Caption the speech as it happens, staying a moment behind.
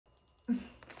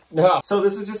Yeah. So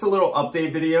this is just a little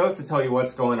update video to tell you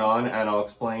what's going on, and I'll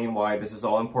explain why this is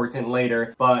all important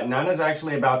later. But Nana's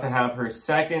actually about to have her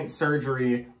second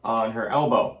surgery on her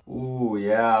elbow. Ooh,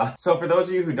 yeah. So for those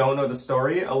of you who don't know the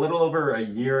story, a little over a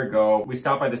year ago, we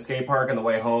stopped by the skate park on the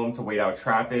way home to wait out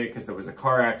traffic because there was a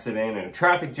car accident and a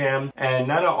traffic jam. And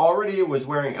Nana already was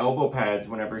wearing elbow pads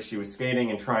whenever she was skating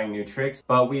and trying new tricks,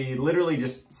 but we literally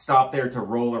just stopped there to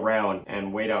roll around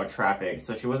and wait out traffic.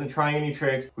 So she wasn't trying any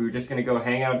tricks. We were just gonna go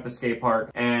hang out at the skate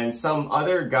park, and some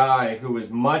other guy who was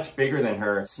much bigger than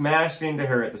her smashed into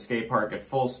her at the skate park at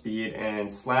full speed and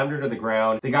slammed her to the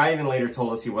ground. The guy even later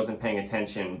told us he wasn't paying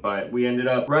attention, but we ended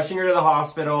up rushing her to the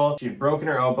hospital. She'd broken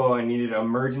her elbow and needed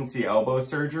emergency elbow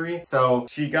surgery. So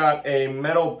she got a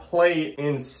metal plate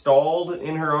installed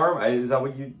in her arm. Is that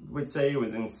what you would say? It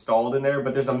was installed in there,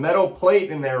 but there's a metal plate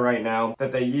in there right now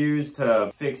that they use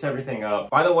to fix everything up.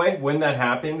 By the way, when that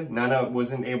happened, Nana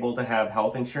wasn't able to have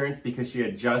health insurance because she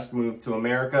had just moved to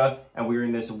America, and we were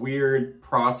in this weird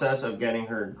process of getting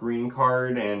her green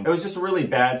card, and it was just a really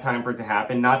bad time for it to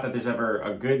happen. Not that there's ever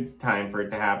a good time for it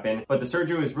to happen, but the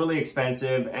surgery was really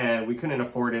expensive and we couldn't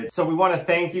afford it. So we want to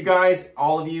thank you guys,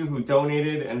 all of you who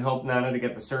donated and helped Nana to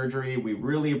get the surgery. We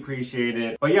really appreciate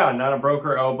it. But yeah, Nana broke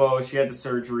her elbow, she had the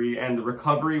surgery, and the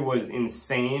recovery was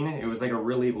insane. It was like a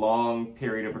really long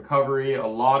period of recovery, a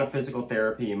lot of physical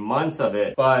therapy, months of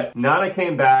it. But Nana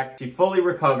came back, she fully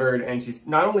recovered, and she's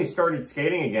not only started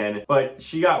skating again, but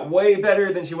she got way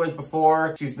better than she was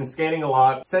before. She's been skating a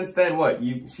lot. Since then,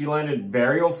 she landed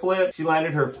varial flip, she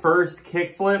landed her first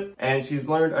kick flip, and she's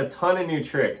learned a ton of new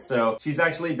tricks. So she's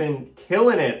actually been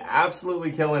killing it,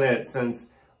 absolutely killing it since,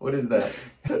 what is that?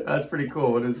 That's pretty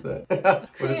cool. What is that?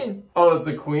 Queen. Oh, it's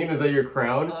a queen? Is that your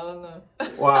crown? I don't know.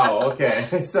 Wow,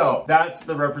 okay. So that's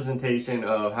the representation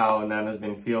of how Nana's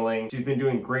been feeling. She's been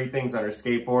doing great things on her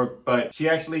skateboard, but she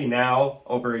actually now,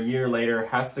 over a year later,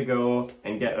 has to go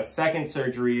and get a second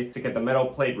surgery to get the metal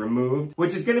plate removed,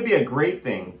 which is going to be a great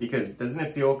thing because doesn't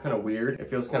it feel kind of weird? It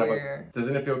feels kind of,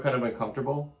 doesn't it feel kind of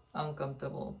uncomfortable?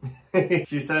 Uncomfortable.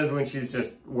 She says when she's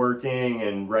just working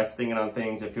and resting on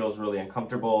things, it feels really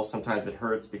uncomfortable. Sometimes it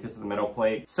hurts because of the metal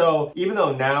plate. So even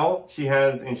though now she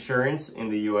has insurance in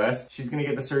the US, she's gonna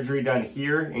get the surgery done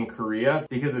here in Korea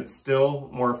because it's still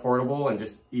more affordable and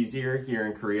just easier here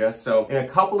in Korea. So in a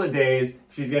couple of days,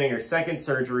 she's getting her second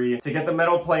surgery to get the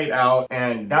metal plate out,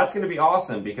 and that's gonna be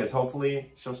awesome because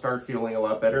hopefully she'll start feeling a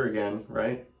lot better again,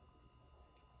 right?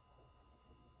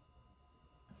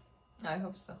 I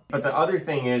hope so. But the other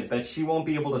thing is that she won't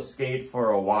be able to skate for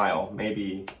a while,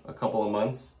 maybe a couple of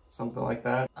months, something like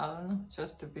that. I don't know,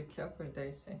 just to be careful,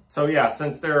 they say. So yeah,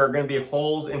 since there are going to be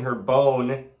holes in her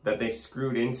bone that they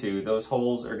screwed into, those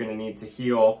holes are going to need to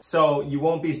heal. So you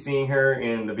won't be seeing her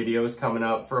in the videos coming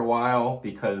up for a while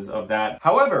because of that.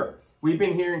 However, we've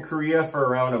been here in Korea for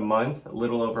around a month, a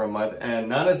little over a month, and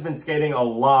Nana's been skating a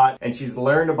lot, and she's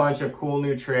learned a bunch of cool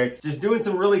new tricks, just doing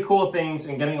some really cool things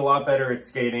and getting a lot better at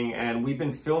skating. And we've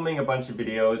been filming a bunch of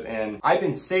videos, and I've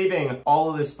been saving all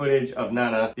of this footage of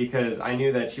Nana because I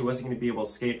knew that she wasn't going to be able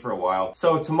to skate for a while.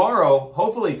 So tomorrow,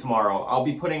 hopefully tomorrow, I'll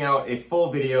be putting out a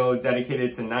full video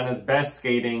dedicated to Nana's best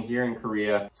skating here in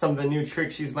Korea, some of the new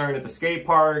tricks she's learned at the skate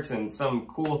parks and some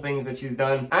cool things that she's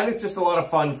done. And it's just a lot of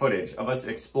fun footage of us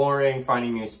exploring,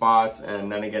 finding new spots, and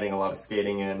Nana getting a lot of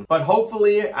skating in. But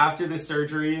hopefully after this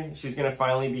surgery, she's gonna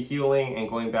finally be healing and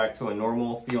going back to a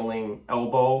normal feeling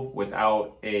elbow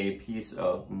without a piece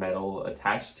of metal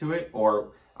attached to it,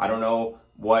 or I don't know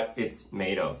what it's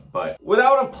made of, but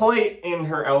without a plate in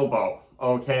her elbow,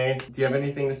 okay? Do you have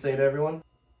anything to say to everyone?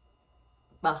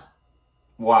 Bah.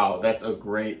 Wow, that's a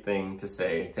great thing to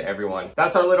say to everyone.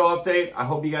 That's our little update. I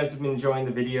hope you guys have been enjoying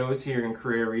the videos here in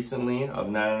Korea recently of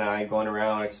Nana and I going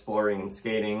around exploring and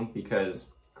skating because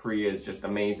Korea is just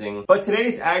amazing. But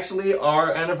today's actually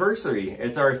our anniversary.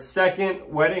 It's our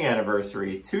second wedding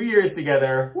anniversary. 2 years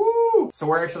together. Woo! So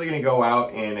we're actually gonna go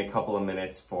out in a couple of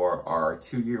minutes for our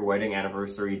 2-year wedding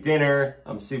anniversary dinner.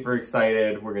 I'm super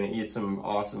excited. We're gonna eat some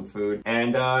awesome food.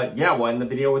 And yeah, we'll end the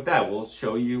video with that. We'll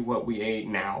show you what we ate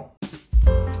now.